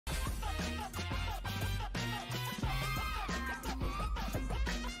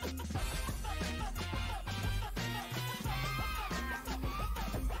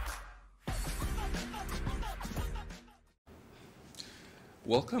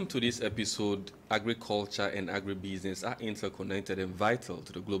Welcome to this episode. Agriculture and agribusiness are interconnected and vital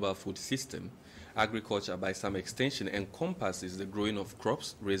to the global food system. Agriculture, by some extension, encompasses the growing of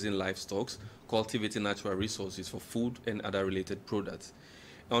crops, raising livestock, cultivating natural resources for food and other related products.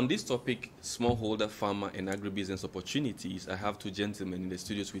 On this topic, smallholder, farmer, and agribusiness opportunities, I have two gentlemen in the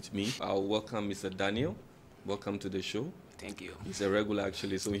studios with me. I'll welcome Mr. Daniel. Welcome to the show. Thank you. He's a regular,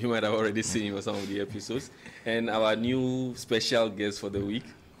 actually, so you might have already seen him on some of the episodes. And our new special guest for the week,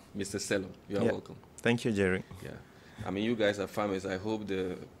 Mr. Sello. You are welcome. Thank you, Jerry. Yeah. I mean, you guys are farmers. I hope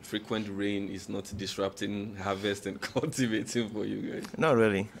the frequent rain is not disrupting harvest and cultivating for you guys. Not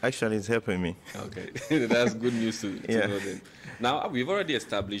really. Actually, it's helping me. Okay. That's good news to know then. Now, we've already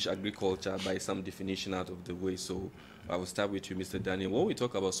established agriculture by some definition out of the way, so I will start with you, Mr. Daniel. When we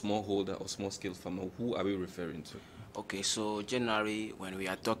talk about smallholder or small-scale farmer, who are we referring to? Okay, so generally, when we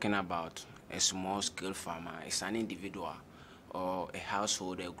are talking about a small-scale farmer, it's an individual or a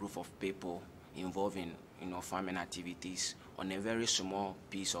household, a group of people involved in farming activities on a very small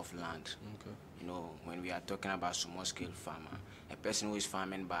piece of land. Okay. When we are talking about small-scale farmer, a person who is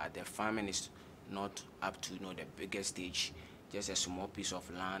farming, but the farming is not up to the biggest stage, just a small piece of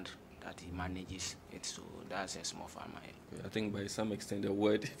land that he manages it. So that's a small farmer. I think by some extent the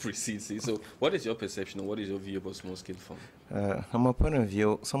word precedes it. So what is your perception or what is your view about small-scale farm? From my point of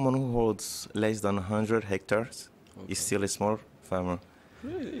view, someone who holds less than 100 hectares is still a small farmer.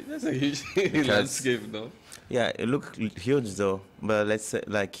 Really? That's a huge landscape, no? Yeah, it looks huge though. But let's say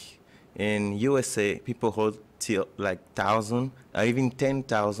like in USA, people hold till like 1,000 or even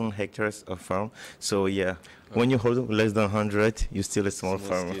 10,000 hectares of farm. So yeah, when you hold less than 100, you're still a small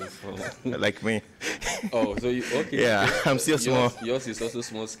farmer. Like me. Oh, so okay. Yeah, I'm still small. Yours is also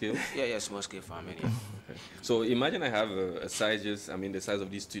small scale? Yeah, small scale farming. Yeah. Okay. So imagine I have a size, the size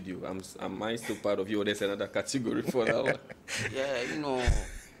of this studio. Am I still part of you, or there's another category for that one? Yeah,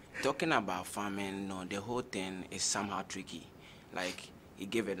 talking about farming, the whole thing is somehow tricky. Like, he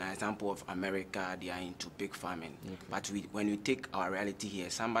gave an example of America, they are into pig farming. Okay. But when you take our reality here,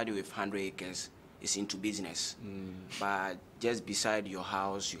 somebody with 100 acres is into business. But just beside your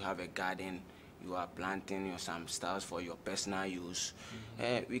house, you have a garden, you are planting some stuff for your personal use.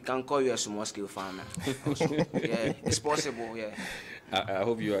 We can call you a small-scale farmer. Also. Yeah, it's possible, yeah. I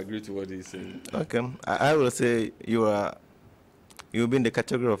hope you agree to what he's saying. Okay, I will say you'll be in the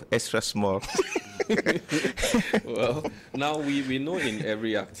category of extra small. Well, now we know in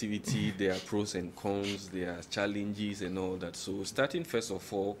every activity there are pros and cons, there are challenges and all that. So starting first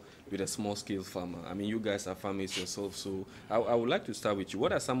of all with a small-scale farmer. I mean, you guys are farmers yourself, so I would like to start with you.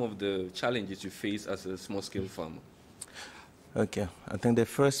 What are some of the challenges you face as a small-scale farmer? Okay, I think the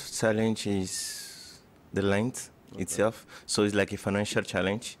first challenge is the land itself. So it's like a financial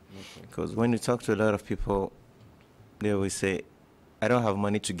challenge. Because when you talk to a lot of people, they will say, I don't have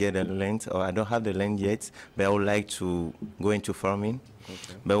money to get the land, or I don't have the land yet, but I would like to go into farming.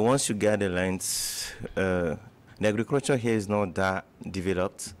 Okay. But once you get the land, the agriculture here is not that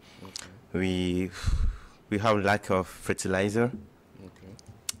developed. Okay. We have lack of fertilizer.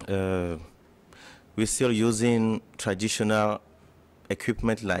 Okay. We're still using traditional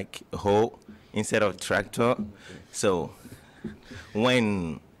equipment like hoe instead of tractor. Okay. So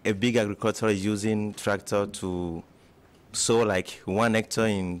when a big agriculture is using tractor to sow like 1 hectare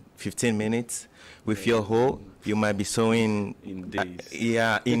in 15 minutes, with your hoe, you might be sowing in days.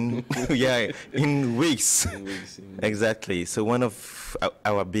 In weeks. Exactly. So one of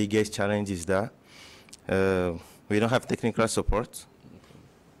our biggest challenges is that we don't have technical support.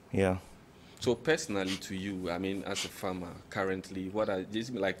 Okay. Yeah. So personally to you, I mean, as a farmer currently, what are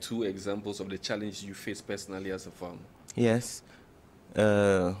just like 2 examples of the challenges you face personally as a farmer? Yes.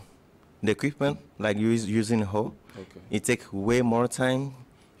 The equipment, like using a hoe, it takes way more time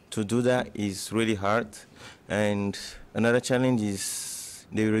to do that. Is really hard. And another challenge is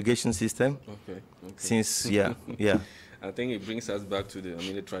the irrigation system. Okay. Since, I think it brings us back to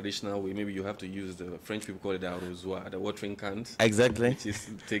the traditional way. Maybe you have to use the French people call it the arrosoir, the watering cans. Exactly. Which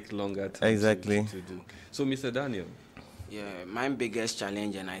take longer time to do. So, Mr. Daniel. Yeah, my biggest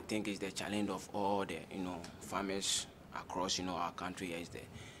challenge, and I think is the challenge of all the farmers across our country, is the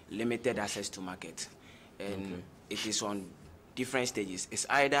limited access to market, and it is on different stages. It's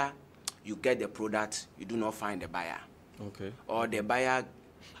either you get the product, you do not find the buyer, or the buyer,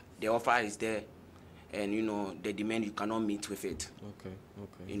 the offer is there, and the demand you cannot meet with it.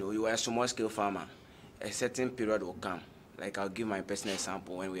 You are a small-scale farmer. A certain period will come. Like I'll give my personal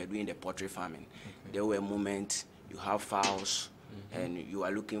example. When we are doing the poultry farming, there were moments you have fowls, and you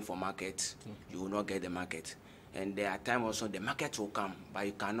are looking for market, you will not get the market. And there are times also the market will come, but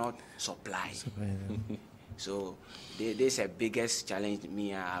you cannot supply. So this is the biggest challenge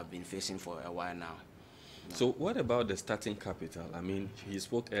me I have been facing for a while now. So what about the starting capital? I mean, he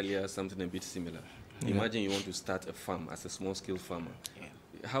spoke earlier something a bit similar. Imagine you want to start a farm as a small-scale farmer.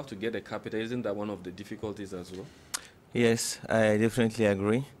 How to get the capital? Isn't that one of the difficulties as well? Yes, I definitely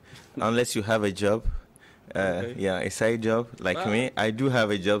agree. Unless you have a job. Yeah, a side job like me. I do have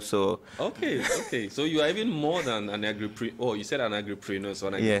a job, so... Okay. So you are even more than an agripreneur. Oh, you said an agripreneur, so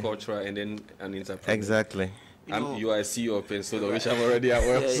an agricultural and then an entrepreneur. Exactly. You are a CEO of Pensoda, which I'm already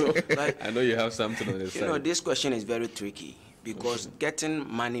aware of, so I know you have something on the side. You know, this question is very tricky because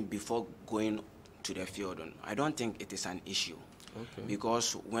getting money before going to the field, I don't think it is an issue.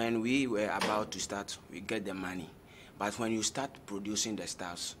 Because when we were about to start, we get the money. But when you start producing the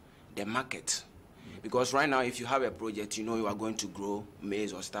stuffs, the market, because right now if you have a project, you know you are going to grow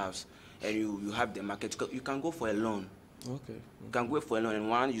maize or stuffs, and you have the market, you can go for a loan. You can go for a loan, and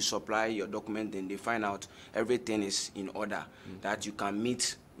once you supply your document, then they find out everything is in order, that you can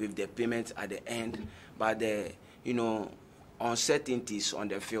meet with the payment at the end. But the, you know, uncertainties on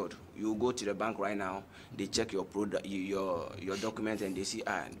the field, you go to the bank right now, they check your product, your document, and they see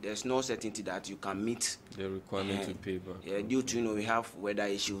there's no certainty that you can meet the requirement to pay back. Due to, you know, we have weather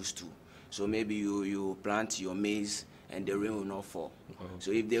issues too. So maybe you plant your maize and the rain will not fall.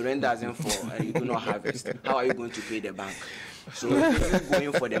 So if the rain doesn't fall and you do not harvest, how are you going to pay the bank? So if you're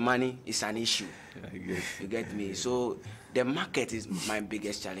going for the money, it's an issue. You get me? So the market is my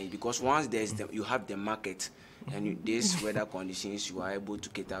biggest challenge, because once you have the market and these weather conditions, you are able to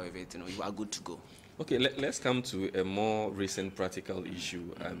cater with it, you know, you are good to go. Okay, let's come to a more recent practical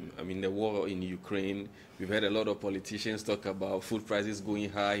issue. I mean, the war in Ukraine, we've heard a lot of politicians talk about food prices going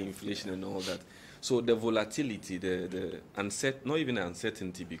high, inflation and all that. So the volatility, the not even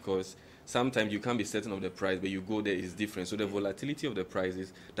uncertainty, because sometimes you can't be certain of the price, but you go there is different. So the volatility of the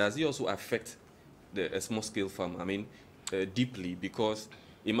prices, does it also affect a small-scale farm? I mean, deeply, because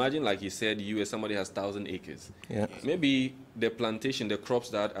imagine, like you said, somebody has 1,000 acres. Maybe the plantation, the crops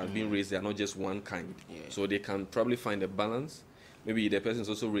that are being raised, they are not just one kind. So they can probably find a balance. Maybe the person is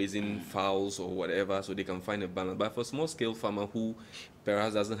also raising fowls or whatever, so they can find a balance. But for a small-scale farmer who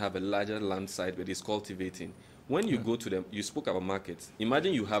perhaps doesn't have a larger land site but is cultivating, when you go to them, you spoke about markets.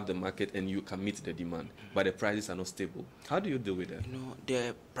 Imagine you have the market and you can meet the demand, but the prices are not stable. How do you deal with that? You know,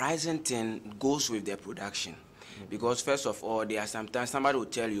 the pricing thing goes with the production. Because first of all, there are sometimes somebody will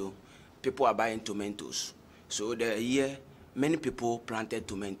tell you people are buying tomatoes. So the year many people planted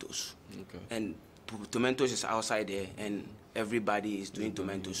tomatoes, and tomatoes is outside there, and everybody is doing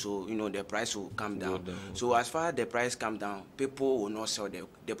tomatoes. So you know the price will come down. So as far as the price come down, people will not sell.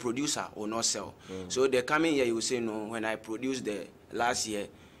 The producer will not sell. So the coming year you will say, no, when I produced the last year,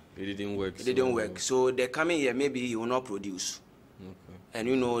 it didn't work. It didn't work. So the coming year maybe he will not produce. And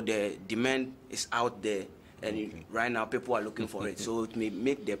you know the demand is out there. And right now, people are looking for it, so it may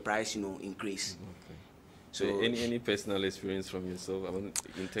make the price, you know, increase. So, any personal experience from yourself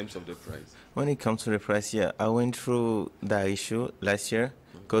in terms of the price? When it comes to the price, yeah, I went through that issue last year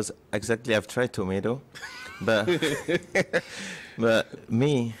because exactly I've tried tomato, but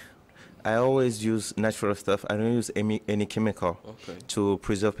me, I always use natural stuff. I don't use any chemical to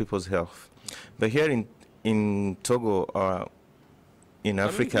preserve people's health. But here in Togo or in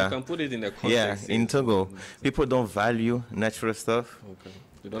Africa, you can put it in a context. In Togo, people don't value natural stuff.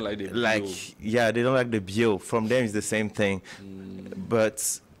 They don't like the bio. They don't like the bio. From them, it's the same thing.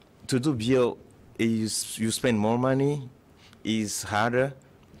 But to do bio, you spend more money, it's harder.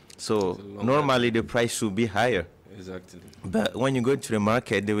 So normally the price should be higher. Exactly. But when you go to the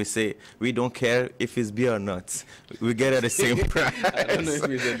market, they will say, we don't care if it's bio or not. We get at the same price. I don't know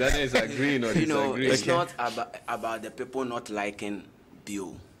if that is agreeing or disagreeing. You know, it's not about the people not liking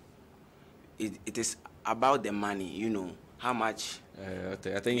bio. It is about the money, you know, how much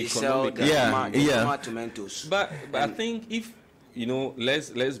I think sell the tomatoes. But I think if, you know,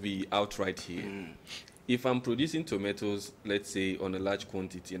 let's be outright here. If I'm producing tomatoes, let's say on a large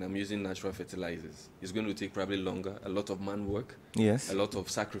quantity, and I'm using natural fertilizers, it's going to take probably longer, a lot of man work, a lot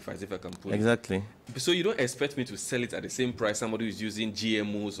of sacrifice, if I can put it. Exactly. So you don't expect me to sell it at the same price somebody who's using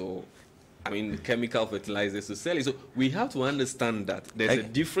GMOs or, chemical fertilizers to sell it. So we have to understand that there's a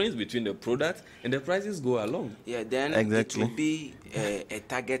difference between the product and the prices go along. Yeah, then it will be a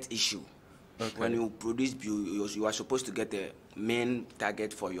target issue. When you produce bio, you are supposed to get the main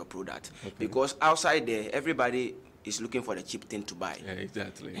target for your product. Because outside there, everybody is looking for the cheap thing to buy. Yeah,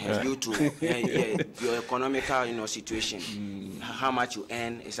 exactly. Due to your economical, situation, how much you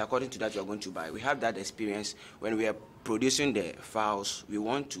earn is according to that you are going to buy. We have that experience when we are producing the fowls. We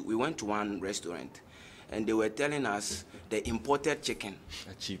went to one restaurant, and they were telling us the imported chicken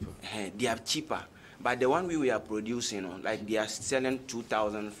are cheaper. They are cheaper. But the one we are producing, like they are selling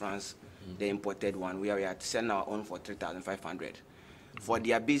 2,000 francs, the imported one. We are selling our own for 3,500. For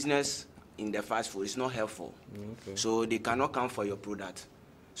their business in the fast food, it's not helpful. So they cannot come for your product.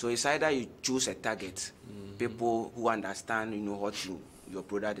 So it's either you choose a target, people who understand, what your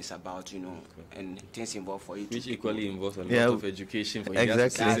product is about, and things involved for you. Which equally involves a lot of education for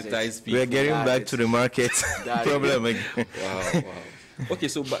exactly. you to sensitize people. We're getting back to the market problem again. Wow. Okay,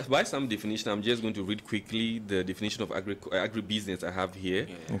 so by some definition, I'm just going to read quickly the definition of agribusiness I have here.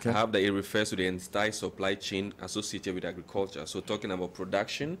 Okay. I have that it refers to the entire supply chain associated with agriculture. So talking about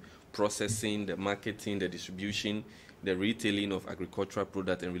production, processing, the marketing, the distribution, the retailing of agricultural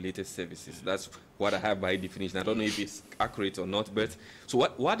product and related services. That's what I have by definition. I don't know if it's accurate or not, but so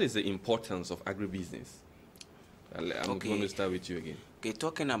what is the importance of agribusiness? I'm going to start with you again. Okay,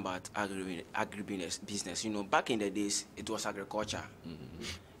 talking about agribusiness, back in the days, it was agriculture.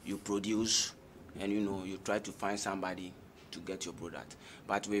 You produce and, you try to find somebody to get your product.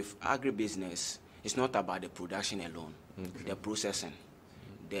 But with agribusiness, it's not about the production alone, the processing,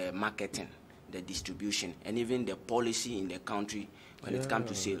 the marketing, the distribution, and even the policy in the country when it comes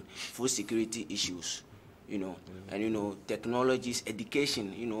to sale, food security issues, and, technologies,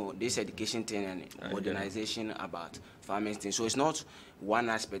 education, this education thing and modernization about farming thing. So it's not one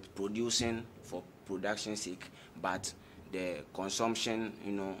aspect, producing for production's sake, but the consumption,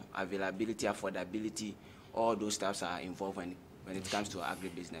 availability, affordability, all those stuffs are involved when it comes to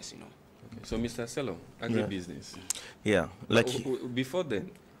agribusiness, Okay. So, Mr. Selom, agribusiness. Yeah. Like before then,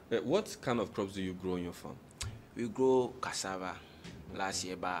 what kind of crops do you grow in your farm? We grow cassava last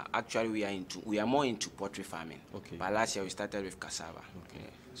year, but actually we are more into poultry farming. Okay. But last year we started with cassava. Okay. Yeah.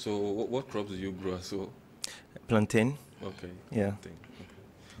 So what crops do you grow? So plantain. Okay. Yeah. Plantain.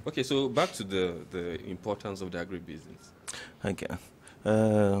 Okay. So back to the importance of the agribusiness. Okay.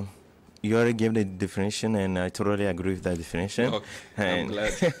 You already gave the definition, and I totally agree with that definition. Okay. And I'm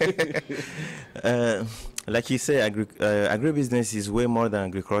glad. Like you say, agribusiness is way more than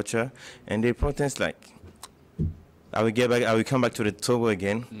agriculture, and the importance, like, I will come back to the Togo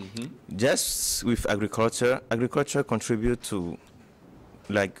again. Just with agriculture contribute to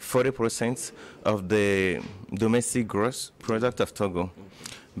like 40% of the domestic gross product of Togo.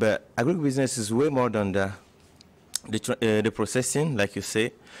 But agribusiness is way more than that. The processing, like you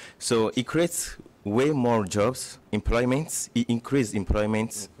say, so it creates way more jobs, employment, it increases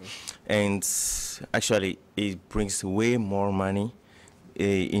employment, and actually it brings way more money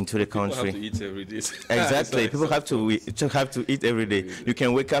into the country. People have to eat every day. Exactly. People have to eat every day. You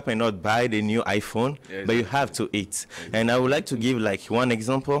can wake up and not buy the new iPhone, but you have to eat. And I would like to give like one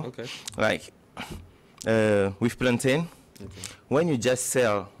example. Okay. Like with plantain, when you just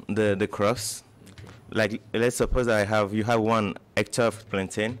sell the crops, like let's suppose you have 1 hectare of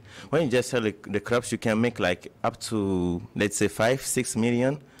plantain. When you just sell the crops, you can make like up to, let's say, 5-6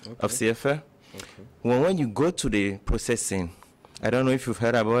 million of CFA. When you go to the processing, I don't know if you've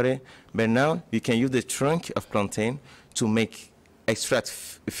heard about it, but now you can use the trunk of plantain to extract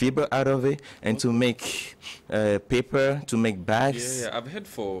fiber out of it and to make paper, to make bags. Yeah, I've heard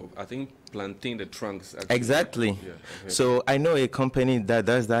I think plantain the trunks. Actually. Exactly. Yeah, so I know a company that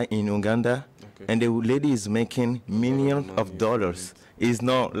does that in Uganda, and the lady is making millions of dollars. It's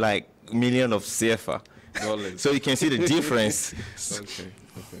not like million of CFA. So you can see the difference. Okay.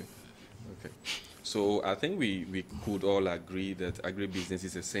 So I think we could all agree that agribusiness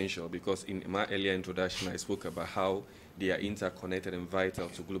is essential because in my earlier introduction I spoke about how they are interconnected and vital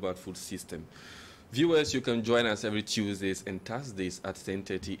to global food system. Viewers, you can join us every Tuesdays and Thursdays at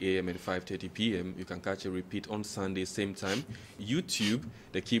 10:30 a.m. and 5:30 p.m. You can catch a repeat on Sunday, same time. YouTube,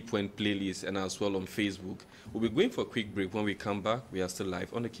 the KeyPoint playlist, and as well on Facebook. We'll be going for a quick break. When we come back, we are still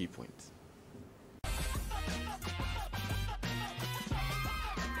live on the KeyPoint.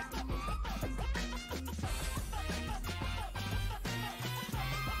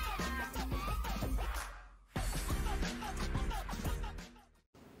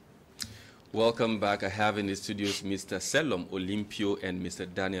 Welcome back. I have in the studios Mr. Selom Olympio and Mr.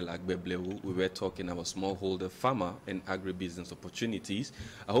 Daniel Agbeblewu. We were talking about smallholder farmer and agribusiness opportunities.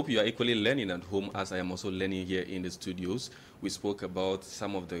 I hope you are equally learning at home as I am also learning here in the studios. We spoke about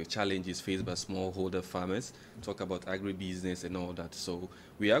some of the challenges faced by smallholder farmers, talk about agribusiness and all that. So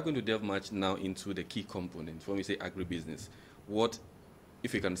we are going to delve much now into the key components. When we say agribusiness, what,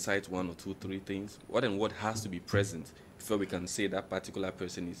 if you can cite 1 or 2, 3 things, what has to be present before we can say that particular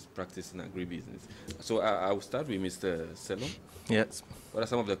person is practicing agribusiness. So I will start with Mr. Selom. Yes. What are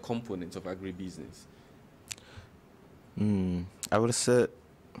some of the components of agribusiness? I would say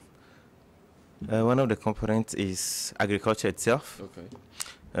one of the components is agriculture itself. Okay.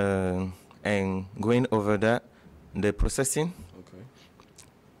 And going over that, the processing. Okay.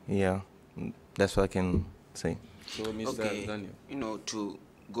 Yeah, that's what I can say. So, Mr. Daniel. You know, to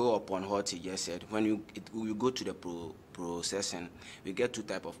go upon what he just said, when you go to the processing, we get two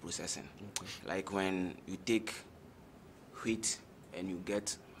types of processing. Okay. Like when you take wheat and you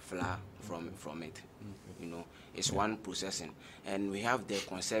get flour from it. Okay. You know, it's one processing. And we have the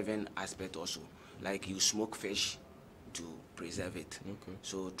conserving aspect also. Like you smoke fish to preserve it. Okay.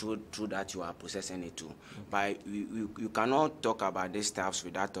 So through that you are processing it too. Okay. But you cannot talk about these stuffs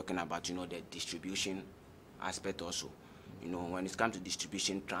without talking about, you know, the distribution aspect also. You know, when it comes to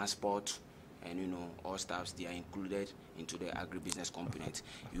distribution, transport, and, you know, all stuffs, they are included into the agribusiness component.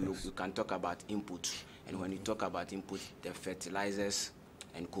 You can talk about input, and when you talk about input, the fertilizers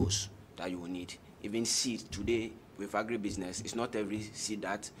and costs that you will need. Even seed today with agribusiness, it's not every seed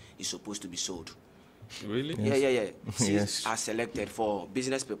that is supposed to be sold. Really? Yes. Yeah. Seeds Yes. are selected for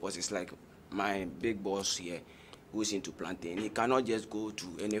business purposes. Like my big boss here, who's into plantain, he cannot just go to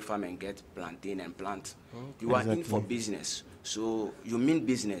any farm and get plantain and plant. Okay. You are in for business, so you mean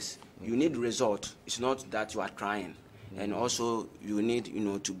business. You need result. It's not that you are trying, and also you need, you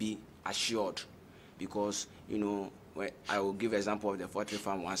know, to be assured, because, you know, I will give example of the poultry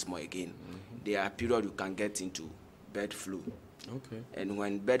farm once more again. There are periods you can get into bird flu. Okay. And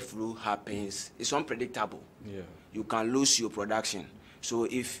when bird flu happens, it's unpredictable. Yeah. You can lose your production. So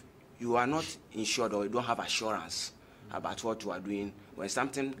if you are not insured or you don't have assurance about what you are doing, when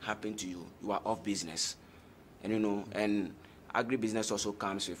something happens to you, you are off business. And, you know, and agribusiness also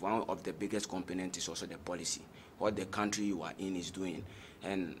comes with one of the biggest components is also the policy, what the country you are in is doing.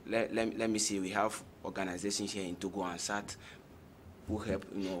 And let me see, we have organizations here in Togo and SAT who help,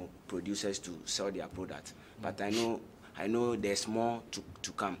 you know, producers to sell their product. But I know there's more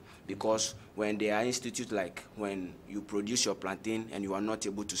to come, because when there are institutes like when you produce your plantain and you are not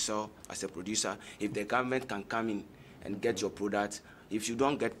able to sell as a producer, if the government can come in and get your product, if you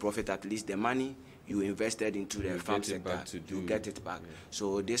don't get profit, at least the money you invested into the farm sector, you get it back. Yeah.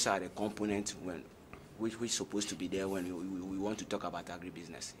 So these are the components which is supposed to be there when we want to talk about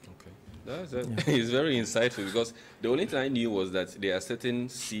agribusiness. Okay. It's very insightful, because the only thing I knew was that there are certain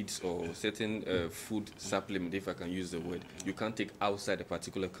seeds or certain food supplement, if I can use the word, you can't take outside a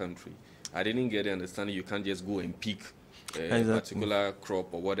particular country. I didn't get the understanding you can't just go and pick a particular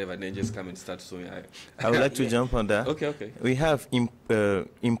crop or whatever and then just come and start sowing. I would like to jump on that. Okay. We have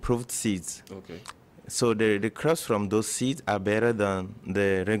improved seeds. Okay. So the crops from those seeds are better than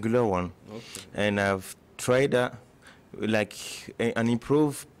the regular one. Okay. And I've tried that, like an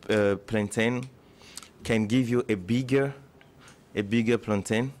improved plantain can give you a bigger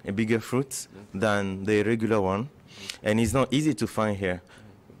plantain, a bigger fruit than the regular one. And it's not easy to find here.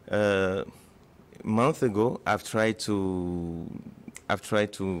 A month ago, I've tried to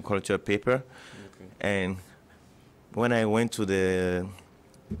culture pepper, and when I went to the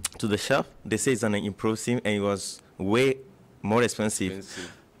shop, they say it's an improved seed, and it was way more expensive.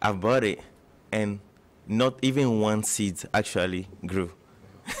 I bought it, and not even one seed actually grew.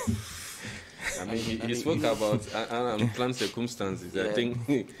 I mean, he spoke about unplanned circumstances. Yeah. I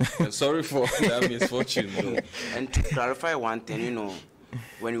think, sorry for that misfortune. Though. And to clarify one thing, you know,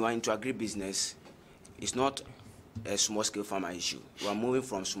 when you are into agribusiness, it's not a small-scale farmer issue. You are moving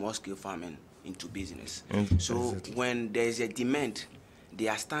from small-scale farming into business. So when there is a demand,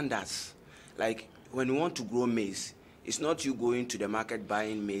 there are standards. Like when you want to grow maize, it's not you going to the market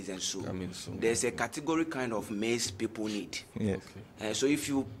buying maize and so. There's a category kind of maize people need. Yes. Okay. So if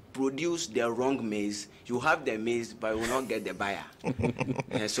you produce the wrong maize, you have the maize, but you will not get the buyer.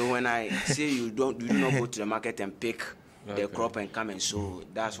 So when I say you do not go to the market and pick the crop and come and sow,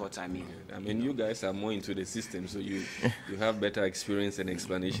 that's what I mean. I mean, you guys are more into the system, so you have better experience and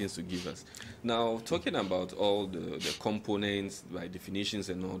explanations to give us. Now, talking about all the components by definitions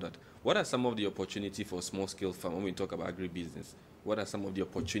and all that, what are some of the opportunities for small-scale farm when we talk about agribusiness? What are some of the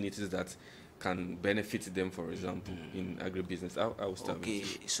opportunities that can benefit them, for example, in agribusiness? I'll start with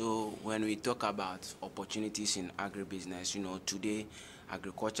you. So when we talk about opportunities in agribusiness, you know, today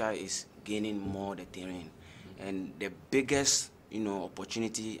agriculture is gaining more the terrain. And the biggest, you know,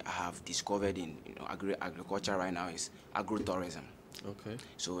 opportunity I have discovered in, you know, agriculture right now is agrotourism. Okay.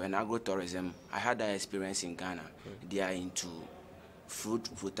 So in agrotourism, I had that experience in Ghana. Okay. They are into fruit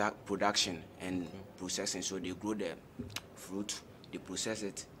production and processing. So they grow the fruit, they process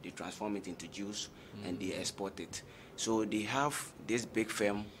it, they transform it into juice, and they export it. So they have this big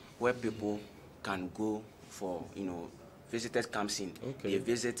firm where people can go for, you know, visitors comes in, they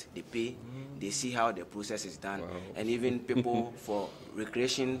visit, they pay, they see how the process is done, and even people for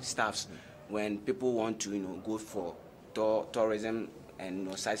recreation staffs, when people want to, you know, go for tourism and you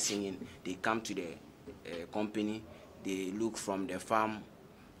know, sightseeing. They come to the company, they look from the farm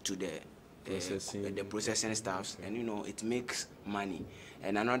to the processing staffs, and you know, it makes money.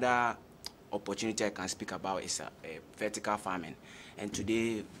 And another opportunity I can speak about is vertical farming. And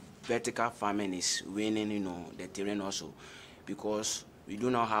today, vertical farming is winning, you know, the terrain also, because we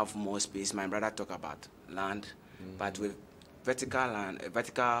do not have more space. My brother talked about land, but with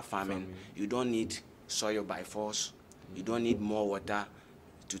vertical farming, you don't need soil by force. You don't need more water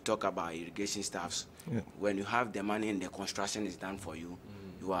to talk about irrigation staffs. Yeah. When you have the money and the construction is done for you,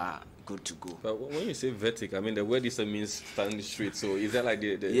 you are good to go. But when you say vertical, I mean, the word means standing straight. So is that like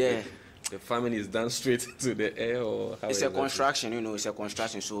the farming is done straight to the air, or how? It's a construction, you know, it's a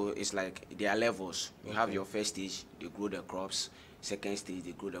construction. So it's like there are levels. You have your first stage, they grow the crops. Second stage,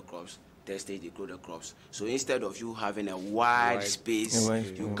 they grow the crops. Third stage, they grow the crops. So instead of you having a wide space,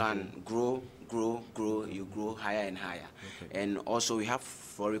 you can grow, you grow higher and higher. And also we have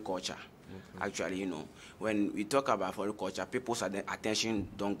floriculture. Actually, you know, when we talk about floriculture, people's attention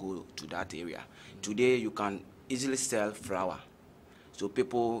don't go to that area. Today, you can easily sell flower. So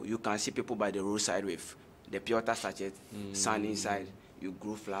you can see people by the roadside with the pure sachet, sand inside, you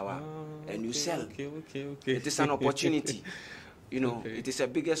grow flower, and you sell. It is an opportunity. You know, it is the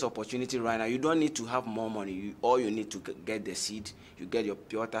biggest opportunity right now. You don't need to have more money. All you need to get the seed, you get your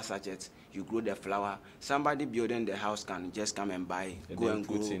pure sachet, you grow the flower. Somebody building the house can just come and buy, go and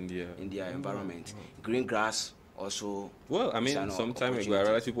grow in their environment. Green grass also. Well, I mean, some time ago, I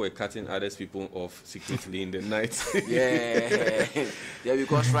realized people were cutting other people off secretly in the night. Yeah,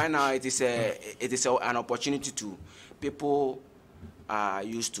 because right now it is an opportunity to people. Are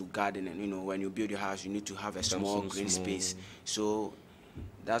used to gardening. You know, when you build your house, you need to have a small green space. So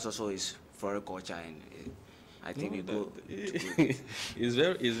that's also is floriculture, and I think we go. It's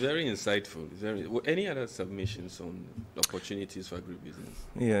very insightful. Any other submissions on opportunities for agribusiness?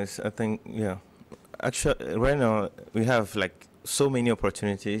 Yes, I think Actually, right now we have like so many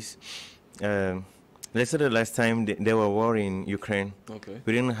opportunities. Let's say the last time there were war in Ukraine.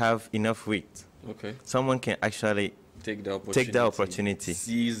 We didn't have enough wheat. Someone can actually take the opportunity,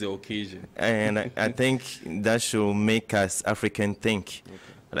 seize the occasion, and I think that should make us African think.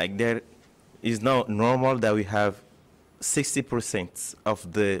 Like, there is now normal that we have 60%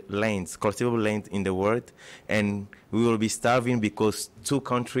 of the lands, cultivable land in the world, and we will be starving because two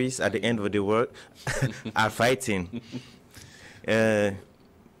countries at the end of the world are fighting. I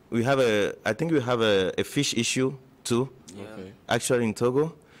think we have a fish issue too. Actually, in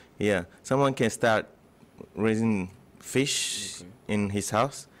Togo, someone can start raising fish in his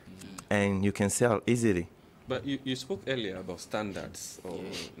house, and you can sell easily. But you spoke earlier about standards, or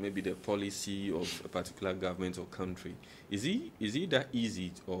maybe the policy of a particular government or country. Is it that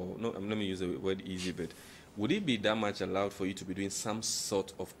easy, or no? I'm not going to use the word easy, but would it be that much allowed for you to be doing some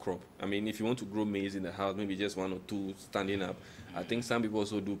sort of crop? I mean, if you want to grow maize in the house, maybe just one or two standing up. I think some people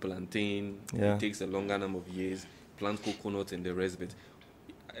also do plantain. It takes a longer number of years. Plant coconut and the rest of it.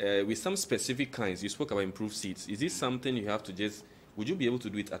 With some specific kinds, you spoke about improved seeds. Is this something you have to just, would you be able to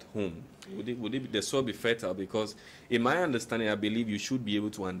do it at home? Would the soil be fertile? Because in my understanding, I believe you should be able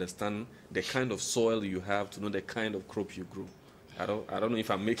to understand the kind of soil you have to know the kind of crop you grow. I don't know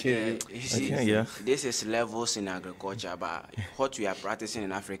if I'm making it. This is levels in agriculture, but what we are practicing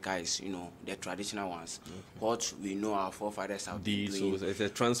in Africa is, you know, the traditional ones. What we know our forefathers have been doing. So it's a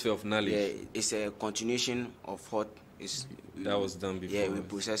transfer of knowledge. It's a continuation of what that was done before. Yeah, we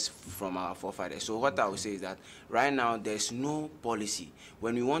process from our forefathers. So what I would say is that right now there's no policy.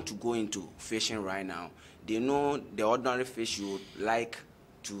 When we want to go into fishing right now, they know the ordinary fish you would like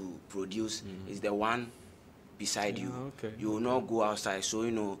to produce is the one beside you. You will not go outside. So,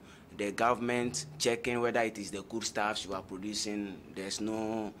 you know, the government checking whether it is the good stuff you are producing. There's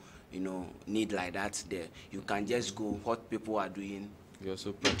no, you know, need like that there. You can just go what people are doing. You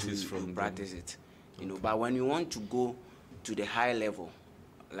also practice practice it. You know, but when you want to go to the high level,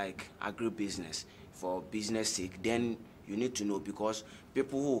 like agribusiness, for business sake, then you need to know, because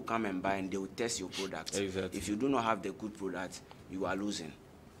people who will come and buy and they will test your product. If you do not have the good product, you are losing.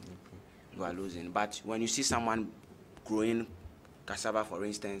 You are losing. But when you see someone growing cassava, for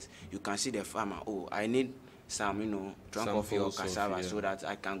instance, you can see the farmer, oh, I need some, you know, trunk of your cassava so that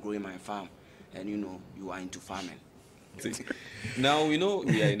I can grow in my farm. And, you know, you are into farming. Now, we know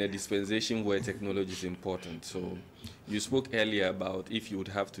we are in a dispensation where technology is important. So you spoke earlier about if you would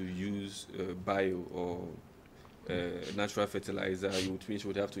have to use bio or natural fertilizer, you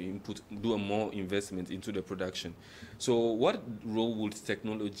would have to do a more investment into the production. So what role would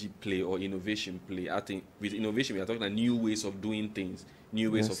technology play or innovation play? I think with innovation, we are talking about new ways of doing things,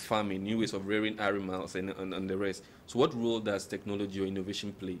 new ways of farming, new ways of rearing animals and the rest. So what role does technology or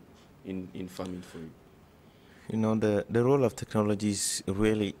innovation play in farming for you? You know, the role of technology is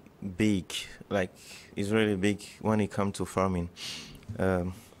really big, like it's really big when it comes to farming.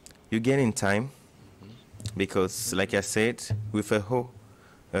 You gain in time, because like I said, with a hoe,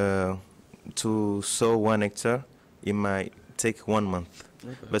 to sow 1 hectare, it might take 1 month.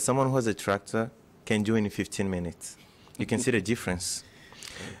 Okay. But someone who has a tractor can do it in 15 minutes. You can see the difference.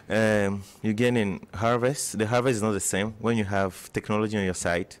 You gain in harvest. The harvest is not the same when you have technology on your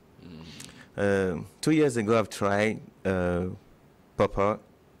side. 2 years ago, I've tried pepper,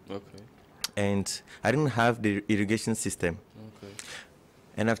 and I didn't have the irrigation system.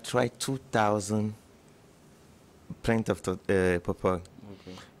 And I've tried 2,000 plants of pepper.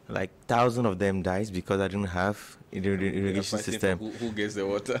 Like 1,000 of them dies because I didn't have irrigation system. Who gets the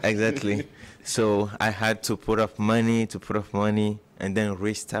water? Exactly. So I had to put up money, and then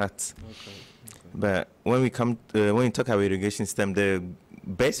restart. But when we talk about irrigation system, the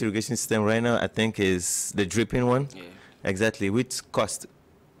best irrigation system right now, I think, is the dripping one. Yeah. Exactly, which cost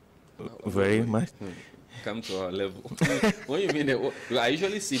very much. Come to our level. What do you mean? I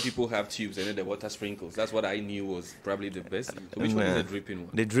usually see people have tubes and then the water sprinkles. That's what I knew was probably the best. So which one is the dripping one?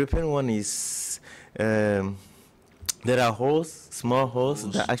 The dripping one is, there are holes, small holes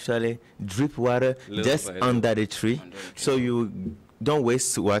that actually drip water just under the tree. So you don't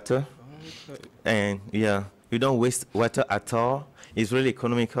waste water. And yeah, you don't waste water at all. It's really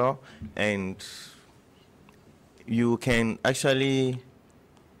economical, and you can actually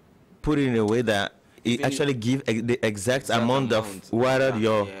put it in a way that it actually give the exact amount of water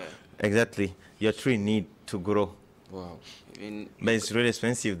your tree need to grow. Wow. But it's really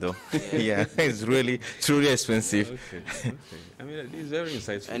expensive though. Yeah, it's really truly expensive. Okay. I mean, it's very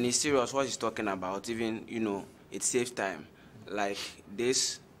insightful. And it's serious what he's talking about. Even, you know, it saves time. Like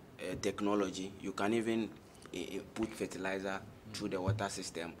this technology, you can even put fertilizer through the water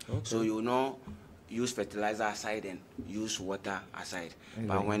system. So you know, use fertilizer aside and use water aside.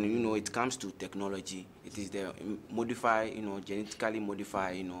 But when, you know, it comes to technology, it is the genetically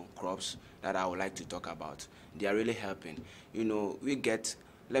modify, crops that I would like to talk about. They are really helping. You know,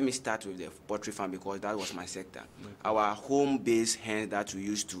 let me start with the poultry farm because that was my sector. Our home-based hens that we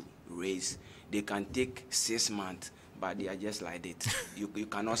used to raise, they can take 6 months, but they are just like that. You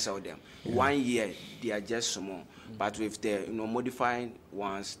cannot sell them. 1 year, they are just small. But with the modifying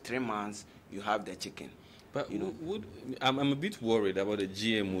ones, 3 months, you have the chicken. But I'm a bit worried about the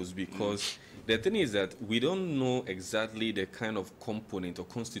GMOs because the thing is that we don't know exactly the kind of component or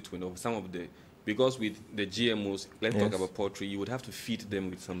constituent of some of the, because with the GMOs, let's talk about poultry, you would have to feed them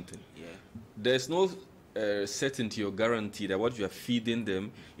with something. Yeah. There's no certainty or guarantee that what you are feeding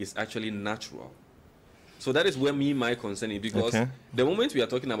them is actually natural. So that is where my concern is, because the moment we are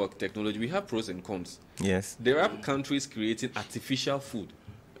talking about technology, we have pros and cons. Yes. There are countries creating artificial food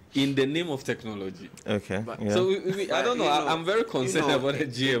in the name of technology. So I don't know. I'm very concerned about the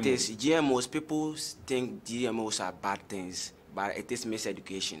GMOs. GMOs, people think GMOs are bad things, but it is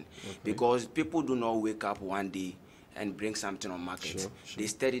miseducation. Because people do not wake up one day and bring something on market. Sure. They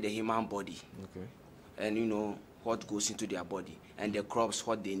study the human body. And what goes into their body and the crops,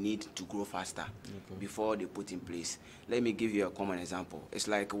 what they need to grow faster before they put in place. Let me give you a common example. It's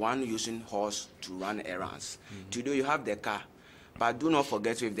like one using horse to run errands. Today you have the car, but do not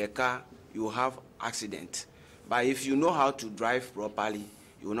forget with the car you have accident. But if you know how to drive properly,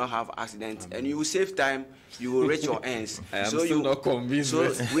 you will not have accidents and you will save time. You will reach your ends. I am still not convinced. So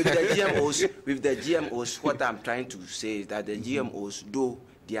with the GMOs, what I'm trying to say is that the GMOs, though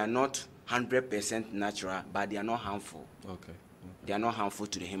they are not 100% natural, but they are not harmful. They are not harmful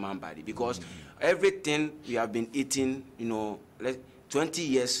to the human body because everything we have been eating, 20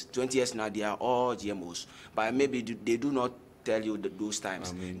 years now, they are all GMOs. But maybe they do not tell you those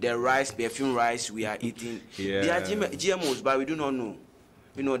times. The rice, perfume rice we are eating, they are GMOs, but we do not know.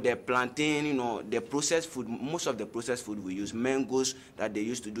 The plantain, the processed food, most of the processed food we use, mangoes that they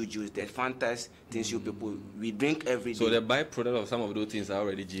used to do juice, the Fantas, things you people, we drink every day. So the byproduct of some of those things are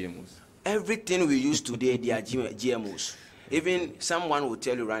already GMOs? Everything we use today, they are GMOs. Even someone will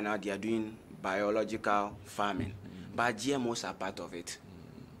tell you right now they are doing biological farming, but GMOs are part of it.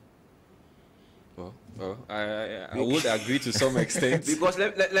 Well, I would agree to some extent. Because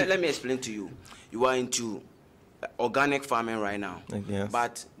let me explain to you. You are into organic farming right now,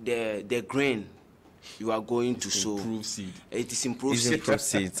 but the grain you are going to sow. Improved seed. It is improved It's seed. improved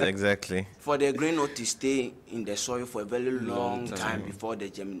seeds, exactly. For the groundnut to stay in the soil for a very long time. time before the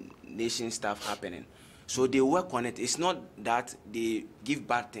germination stuff happening. So they work on it. It's not that they give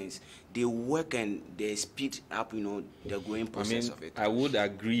bad things. They work and they speed up, you know, the growing process of it. I would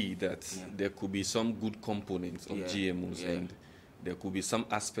agree that there could be some good components of GMOs and there could be some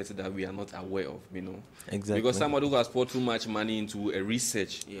aspects that we are not aware of, you know. Exactly. Because somebody who has poured too much money into a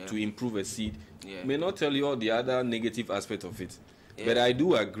research to improve a seed may not tell you all the other negative aspect of it. But I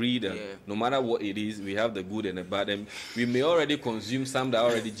do agree that no matter what it is, we have the good and the bad. And we may already consume some that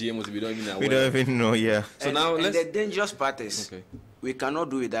are already GMOs we don't even know. We don't even know, So now and the dangerous part is we cannot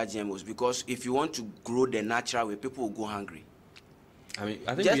do without GMOs, because if you want to grow the natural way, people will go hungry. I mean,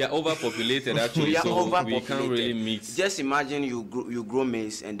 I think we are overpopulated actually, we are so overpopulated. we can't really meet. Just imagine you grow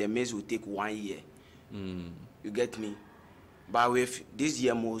maize and the maize will take 1 year. You get me? But with these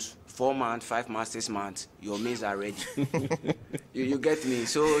GMOs, 4 months, 5 months, 6 months, your maize are ready. you get me?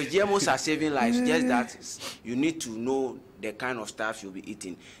 So GMOs are saving lives. Just that you need to know the kind of stuff you'll be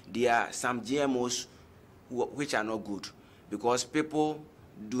eating. There are some GMOs which are not good because people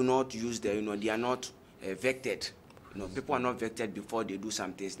do not use the, you know, they are not vectored. You know, people are not vectored before they do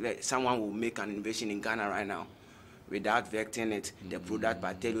some things. Like someone will make an innovation in Ghana right now without vectoring it, the product, but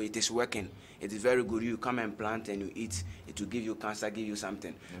I tell you it is working. It is very good. You come and plant and you eat. It will give you cancer, give you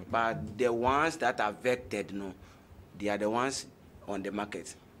something. But the ones that are vectored, no, they are the ones on the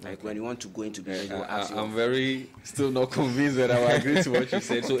market. Like when you want to go into business, I'm very still not convinced that I will agree to what you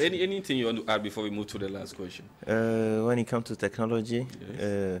said. So anything you want to add before we move to the last question? When it comes to technology,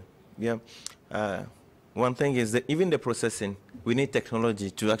 one thing is that even the processing, we need technology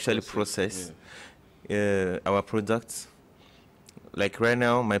to actually process our products. Like right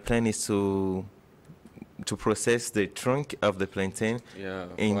now, my plan is to process the trunk of the plantain. Yeah,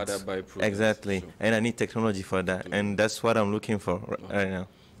 and other byproducts. Exactly, Sure. and I need technology for that, and that's what I'm looking for right now.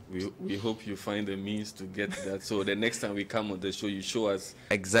 We hope you find the means to get that. So the next time we come on the show, you show us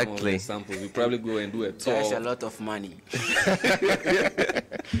Exactly. some of the samples. We probably go and do a tour. there's a lot of money.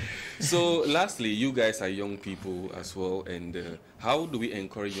 So lastly, you guys are young people as well, and how do we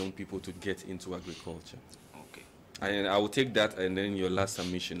encourage young people to get into agriculture? Okay. And I will take that and then your last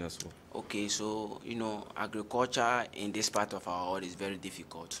submission as well. Okay, so, you know, agriculture in this part of our world is very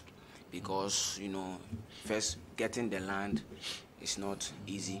difficult because, you know, first getting the land is not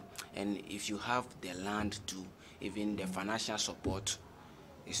easy. And if you have the land too, even the financial support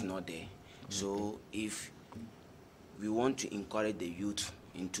is not there. So if we want to encourage the youth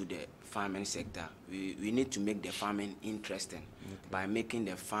into the farming sector, we need to make the farming interesting by making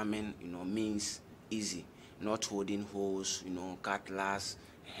the farming, you know, means easy, not holding hoes, you know, cutlass,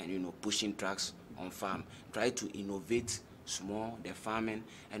 and, you know, pushing trucks on farm. Try to innovate small the farming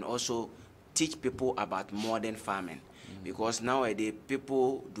and also teach people about modern farming, because nowadays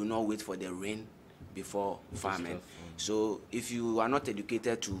people do not wait for the rain before farming. So if you are not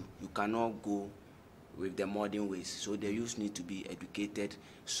educated too, you cannot go with the modern ways. So the youth need to be educated,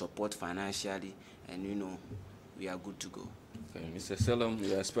 support financially, and, you know, we are good to go. Okay, Mr. Selam,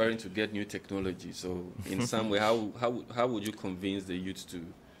 you are aspiring to get new technology. So in some way, how would you convince the youth to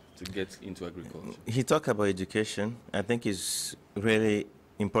get into agriculture? He talked about education. I think it's really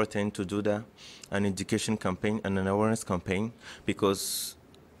important to do that, an education campaign and an awareness campaign, because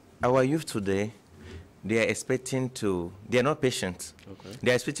our youth today, they are not patient. Okay.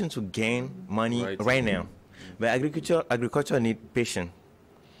 They are expecting to gain money right now. But agriculture needs patience.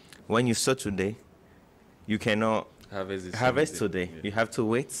 When you sow today, you cannot harvest today. Yeah. You have to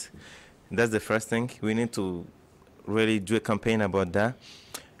wait. That's the first thing. We need to really do a campaign about that.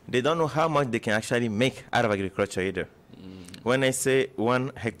 They don't know how much they can actually make out of agriculture either. When I say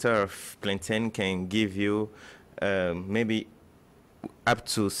 1 hectare of plantain can give you maybe up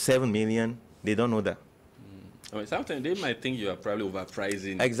to 7 million, they don't know that. I mean, sometimes they might think you are probably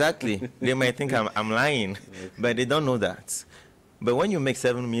overpricing. Exactly. They might think I'm lying, but they don't know that. But when you make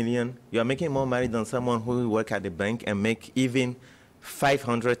 7 million, you are making more money than someone who work at the bank and make even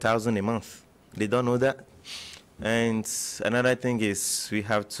 500,000 a month. They don't know that. And another thing is we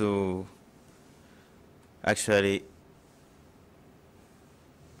have to actually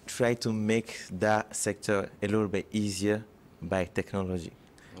try to make that sector a little bit easier by technology.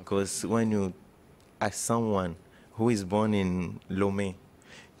 Because when you ask someone who is born in Lomé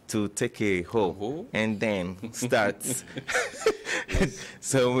to take a hoe and then start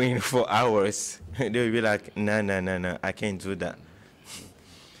sewing for hours, they'll be like, no, I can't do that.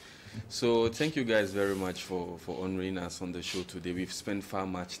 So thank you guys very much for honoring us on the show today. We've spent far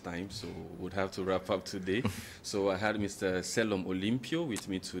much time, so we'd have to wrap up today. So I had Mr. Selom Olympio with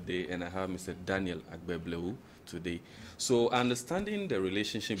me today, and I have Mr. Daniel Agbebleu today. So understanding the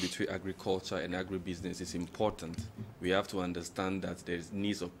relationship between agriculture and agribusiness is important. We have to understand that there's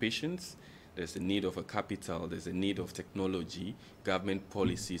needs of patients, there's a need of a capital, there's a need of technology, government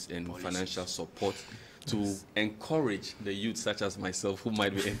policies, and financial support to encourage the youth such as myself who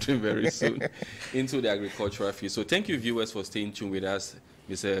might be entering very soon into the agricultural field. So thank you, viewers, for staying tuned with us.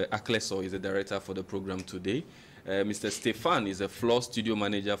 Mr. Akleso is the director for the program today. Mr. Stefan is a floor studio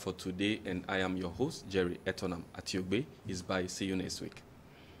manager for today, and I am your host, Jerry Etonam Atiogbe. Bye. See you next week.